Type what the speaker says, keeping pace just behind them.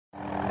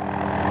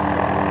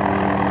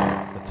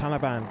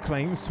Taliban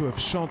claims to have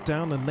shot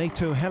down a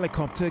NATO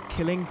helicopter,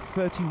 killing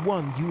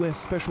 31 US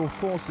Special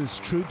Forces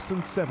troops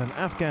and 7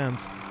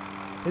 Afghans.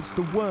 It's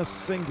the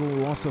worst single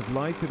loss of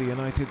life for the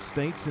United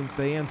States since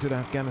they entered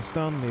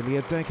Afghanistan nearly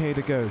a decade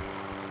ago.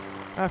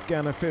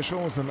 Afghan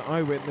officials and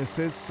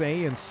eyewitnesses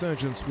say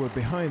insurgents were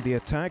behind the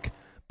attack,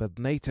 but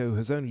NATO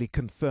has only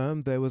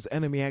confirmed there was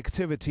enemy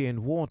activity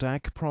in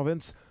Wardak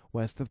province,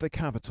 west of the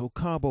capital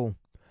Kabul.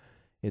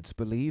 It's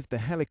believed the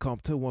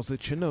helicopter was a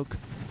Chinook,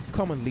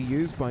 commonly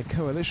used by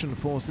coalition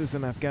forces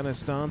in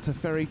Afghanistan to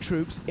ferry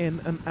troops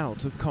in and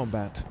out of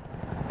combat.